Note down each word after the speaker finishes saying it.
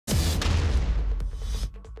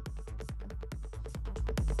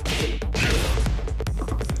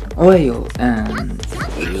Oyo, and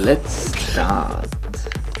let's start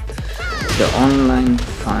the online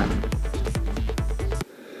fun.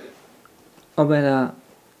 Or better,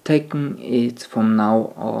 Tekken is from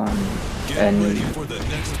now on, and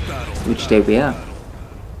which day we are?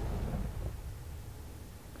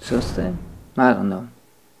 Thursday? I don't know.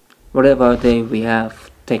 Whatever day we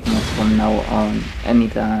have, Tekken is from now on,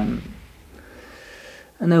 anytime.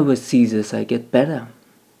 And over seasons I get better.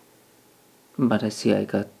 But I see I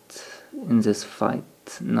got in this fight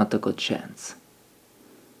not a good chance.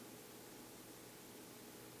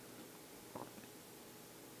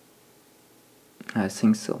 I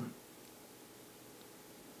think so.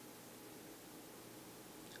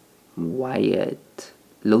 Why it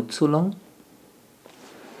load so long?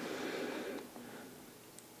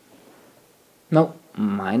 No,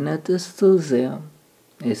 my net is still there.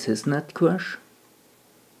 Is his net crash?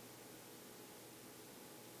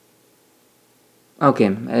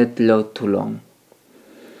 Okay, it load too long.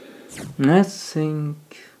 I think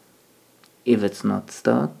if it's not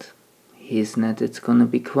start, his net it's gonna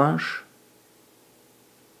be crash.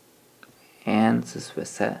 And this was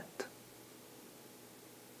sad.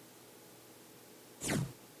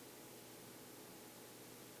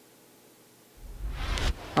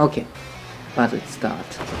 Okay, but it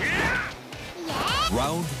starts.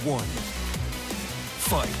 Round 1.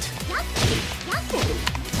 Fight.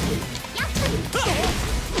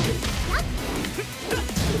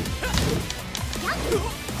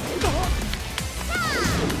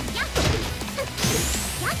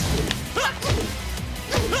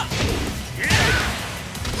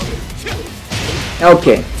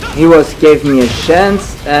 Okay, he gave me a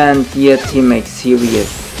chance, and yet he makes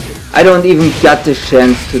serious. I don't even get the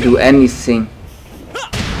chance to do anything.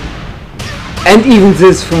 And even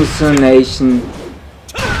this functionation,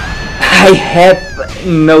 I have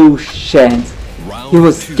no chance.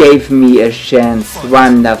 He gave me a chance.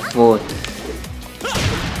 Wonderful.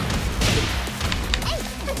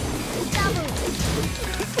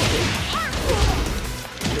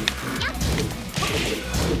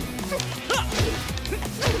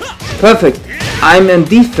 Perfect. I'm in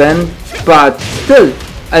defense, but still,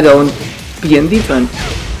 I don't be in defense.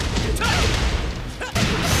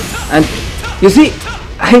 And you see,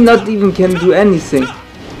 I not even can do anything.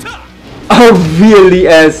 Oh, really,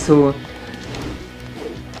 asshole.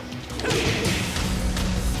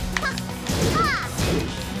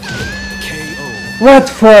 What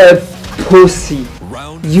for a pussy?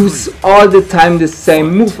 Use all the time the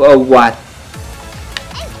same move or what?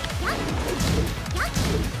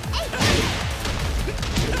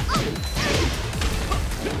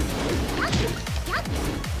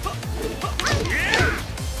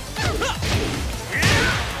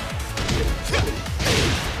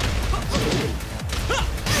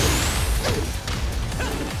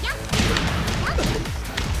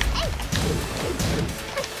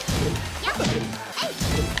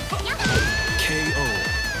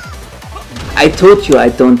 I told you I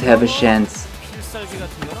don't have a chance.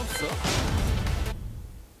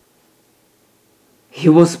 He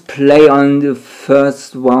was play on the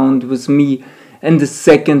first round with me, and the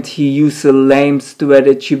second he used a lame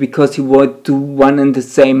strategy because he would do one and the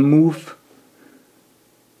same move.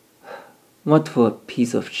 What for a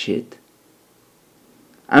piece of shit.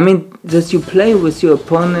 I mean, just you play with your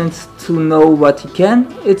opponents to know what he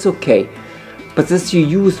can, it's okay. But just you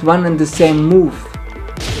use one and the same move.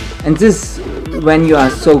 And this, when you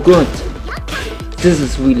are so good, this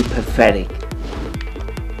is really pathetic.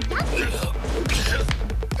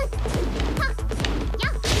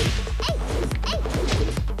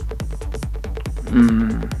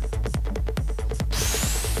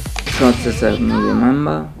 Shots as I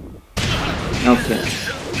remember. Okay.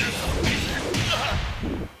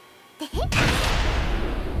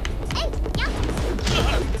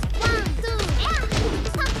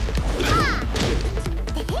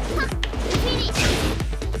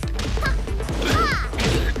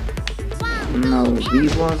 No, we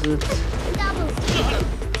was it?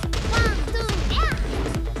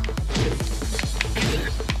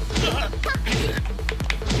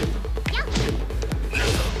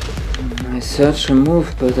 I searched a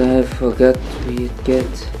move, but I forgot we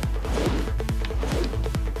get.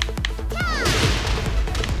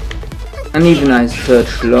 And even I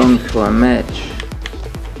searched long for a match.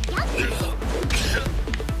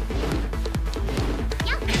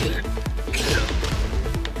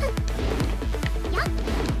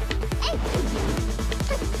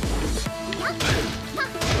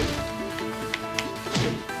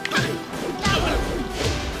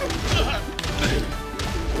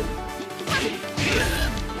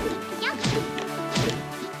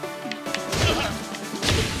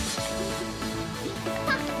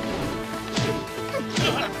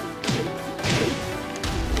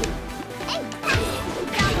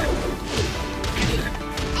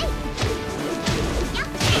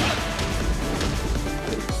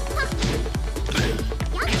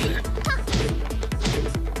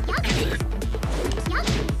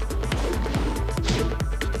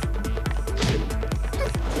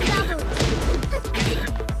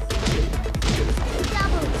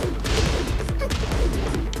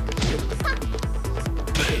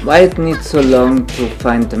 Why it needs so long to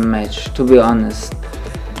find the match, to be honest.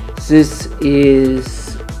 This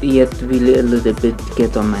is yet really a little bit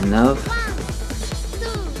get on my nerve.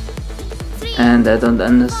 And I don't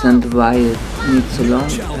understand why it needs so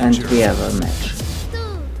long, and we have a match.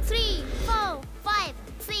 2, 3, 4, 5,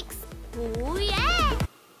 6. Oh yeah!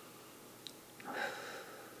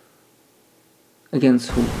 Against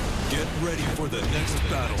who? Get ready for the next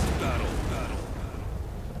battle.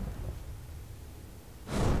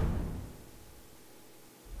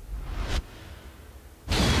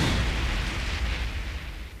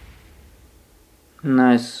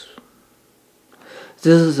 Nice.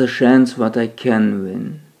 This is a chance what I can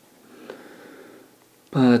win.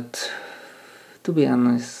 But to be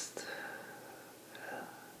honest,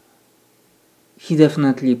 he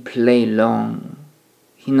definitely play long.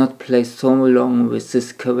 He not play so long with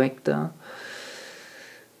this character,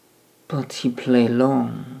 but he play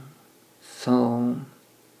long. So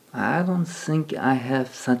I don't think I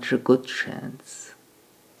have such a good chance.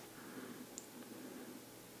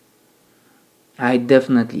 I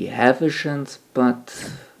definitely have a chance,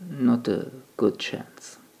 but not a good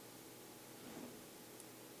chance.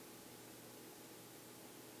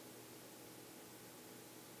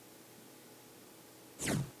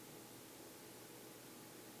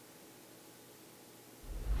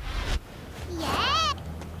 Yeah!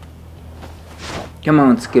 Come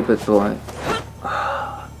on, skip it, boy.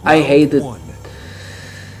 I hate it. One.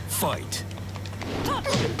 Fight.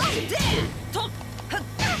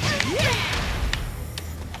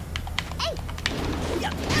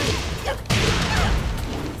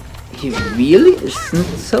 He really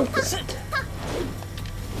isn't so good.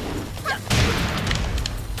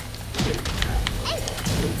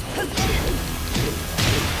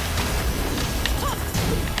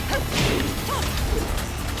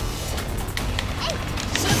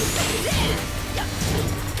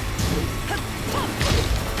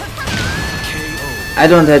 I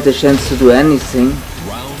don't have the chance to do anything.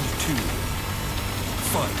 Round 2.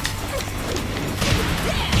 Fight.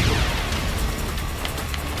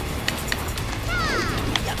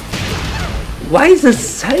 Why is a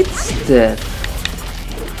sidestep?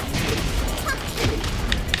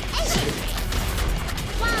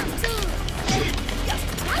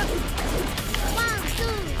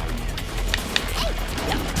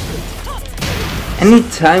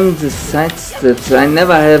 Anytime the sidesteps, I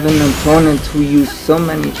never have an opponent who use so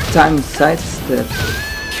many times sidesteps.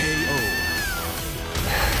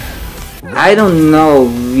 I don't know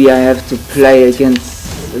we I have to play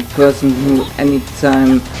against a person who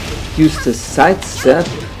anytime used a sidestep.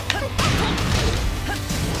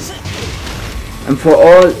 And for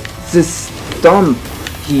all this stomp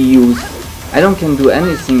he used, I don't can do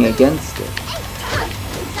anything against it.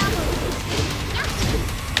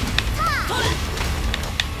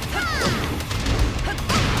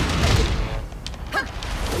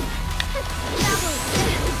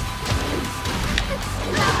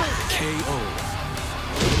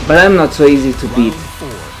 But I'm not so easy to beat.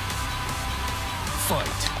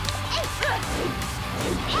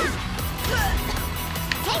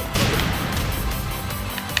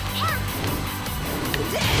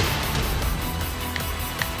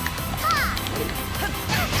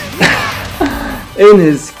 In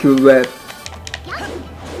his grab.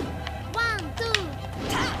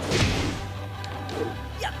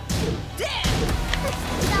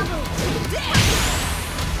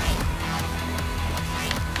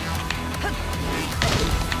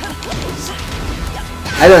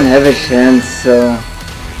 I don't have a chance, so...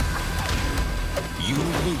 You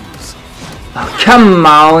lose. Oh, come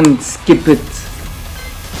on, skip it.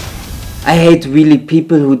 I hate really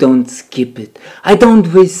people who don't skip it. I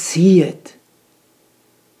don't will see it.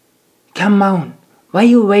 Come on, why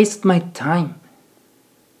you waste my time?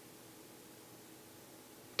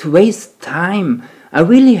 To waste time. I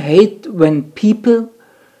really hate when people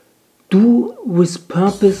do with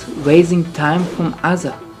purpose wasting time from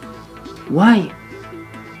other. Why?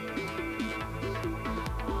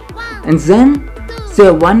 And then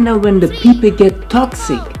they wonder when the people get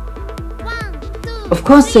toxic. Of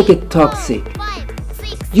course they get toxic.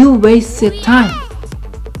 You waste your time.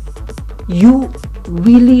 You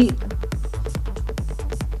really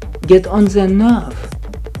get on their nerve.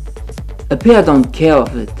 A pair don't care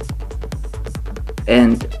of it.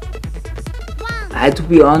 And I, to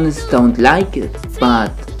be honest, don't like it.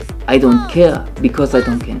 But I don't care because I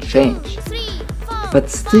don't can change. But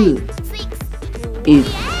still, it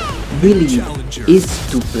really is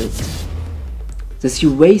stupid that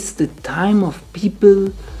you waste the time of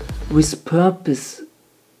people with purpose.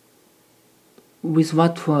 With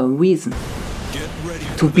what for a reason?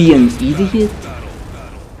 To be an idiot?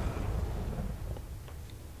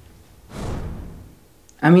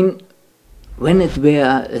 I mean, when it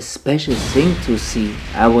were a special thing to see,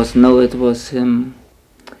 I was know it was him.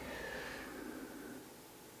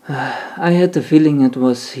 I had the feeling it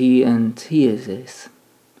was he, and he is this.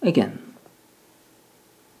 Again.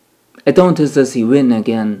 I don't think he win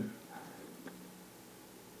again.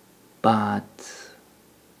 But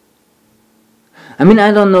I mean,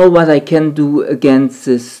 I don't know what I can do against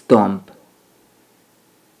this stomp.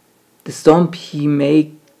 The stomp he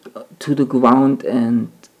made to the ground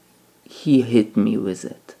and he hit me with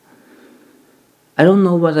it. I don't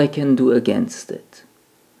know what I can do against it.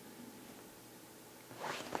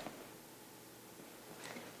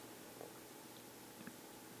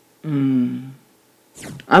 I'm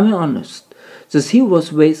honest. This he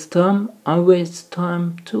was waste time, I waste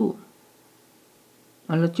time too.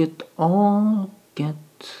 I let it all get.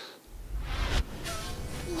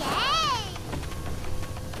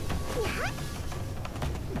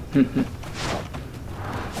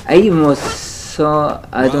 I even was saw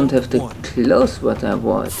I don't have to close what I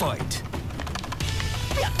was. Fight.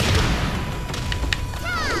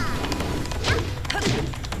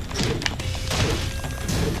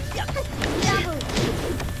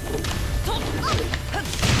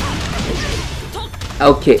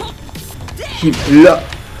 Okay. He block.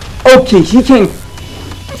 Okay, he can.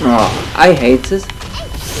 Oh, I hate this.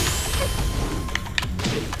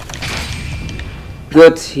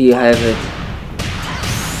 Good, he have it.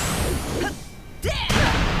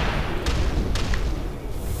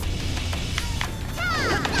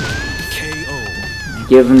 KO.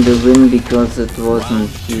 Given the win because it wasn't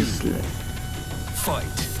useless. Fight.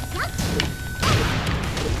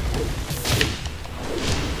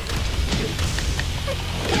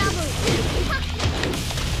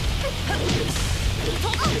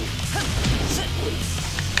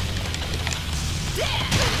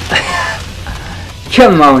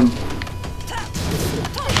 Come on.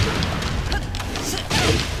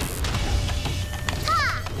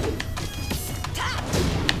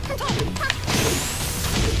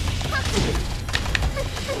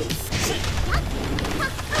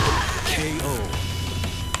 KO.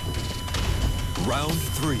 Round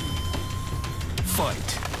 3. Fight.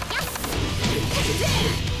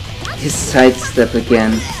 His sidestep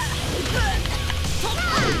again.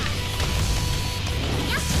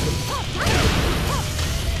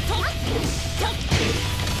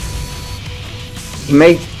 He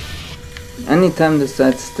makes anytime the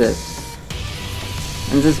sidestep,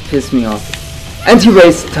 and this pisses me off. And he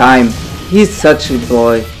wastes time. He's such a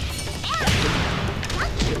boy.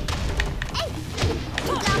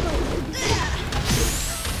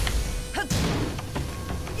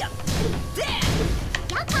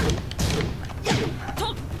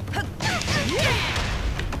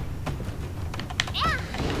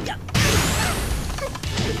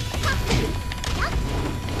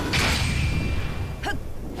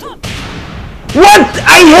 What?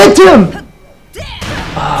 I hit him!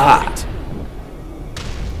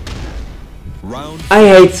 Round I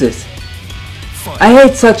hate this. fight. I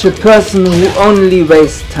hate such a person who only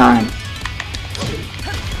wastes time.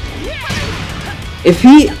 If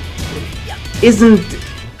he isn't...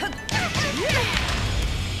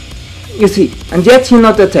 You see, and yet he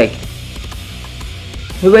not attack.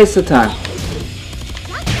 He wastes the time.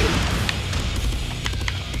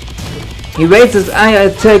 He waits as I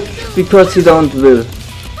attack because he don't will.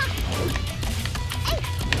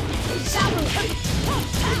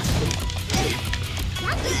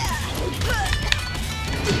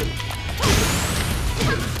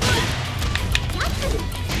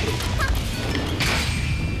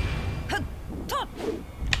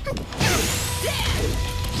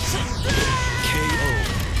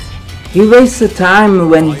 He wastes the time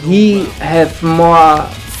when he have more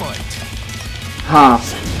Fight.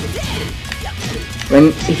 half.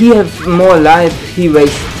 When he have more life, he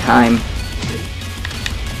wastes time.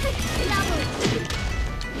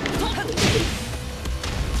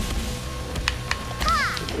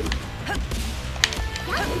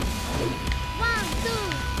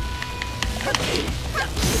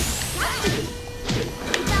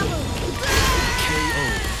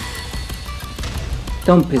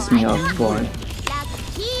 Don't piss me off, boy. ラッ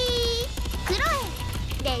キークロ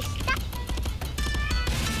エでした。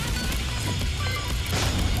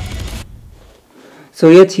 So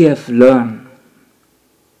yet he have learned.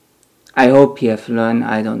 I hope he have learned,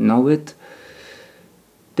 I don't know it.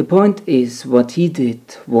 The point is, what he did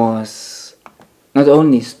was not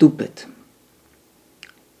only stupid.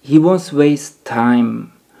 He was waste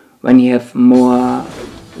time when he have more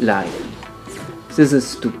life. This is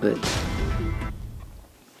stupid.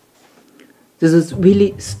 This is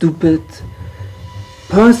really stupid.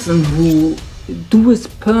 Person who do his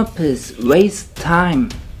purpose, waste time,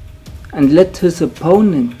 and let his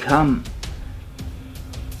opponent come.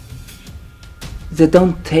 They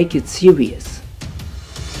don't take it serious.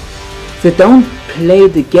 They don't play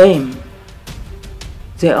the game.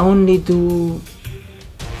 They only do,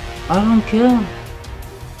 I don't care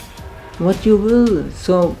what you will.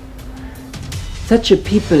 So such a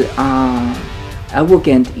people are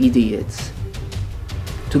arrogant idiots,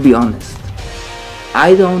 to be honest.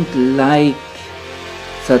 I don't like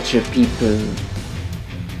such a people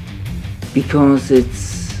because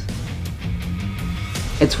it's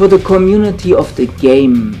for the community of the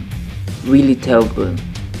game really terrible.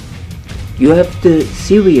 You have the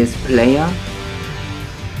serious player,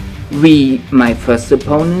 my first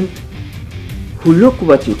opponent, who look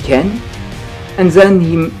what you can, and then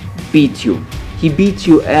he beat you. He beat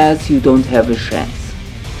you as you don't have a chance.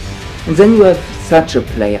 And then you have such a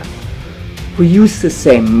player who use the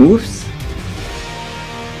same moves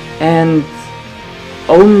and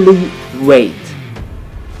only wait.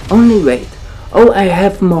 Oh, I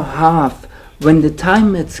have more half. When the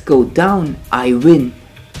timers go down, I win.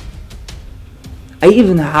 I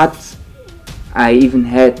even had,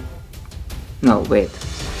 no wait,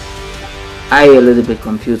 I a little bit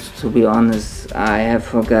confused, to be honest. I have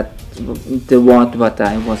forgot the word what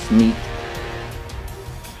I was need.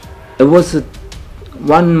 It was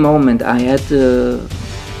one moment I had a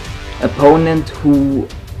opponent who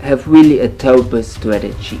have really a terrible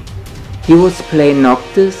strategy. He was playing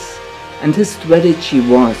Noctis, and his strategy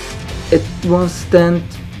was, it was stand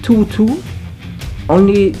 2-2,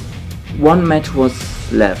 only one match was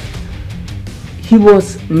left. He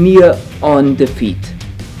was near on defeat,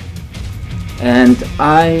 and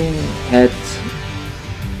I had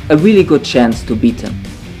a really good chance to beat him.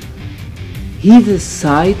 He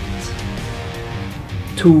decided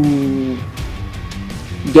to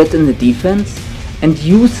get in the defense and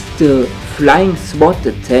use the flying sword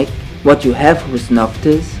attack, what you have with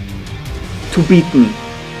Noctis, to beat me.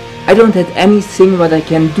 I don't have anything what I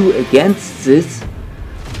can do against this,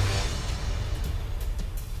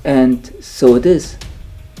 and so it is.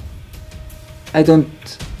 I don't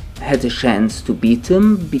had a chance to beat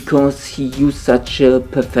him because he used such a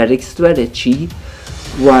pathetic strategy,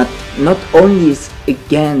 what not only is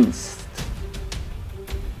against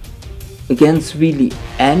really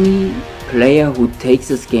any player who takes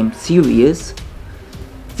this game serious.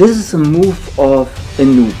 This is a move of a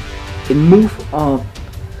noob, a move of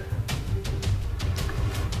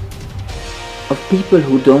people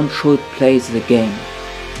who should play the game.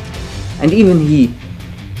 And even he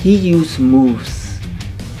used moves,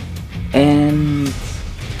 and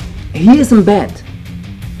he isn't bad.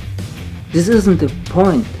 This isn't the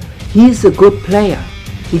point. He is a good player.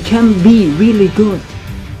 He can be really good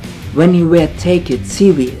when he were take it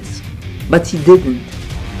serious, but he didn't.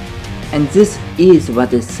 And this is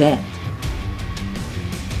what is sad.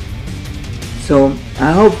 So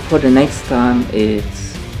I hope for the next time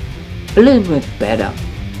it's a little bit better.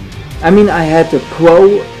 I mean, I had a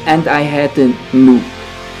pro and I had a noob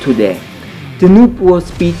today. The noob was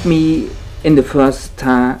beat me in the first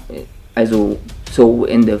time, so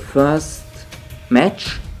in the first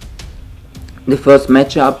match, the first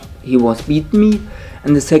matchup he was beat me,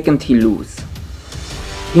 and the second he lose.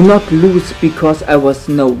 He not lose because I was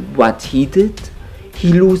know what he did.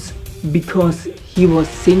 He lose because he was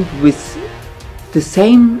think with the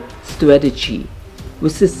same strategy,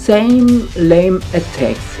 with the same lame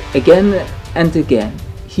attacks again and again.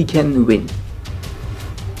 He can win.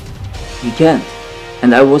 He can't,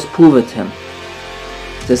 and I was proved him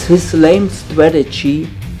that his lame strategy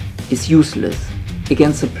is useless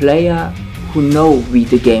against a player who know we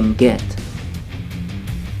the game get.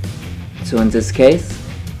 So in this case,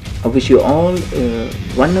 I wish you all a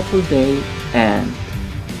wonderful day and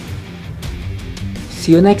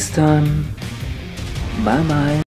see you next time. Bye bye.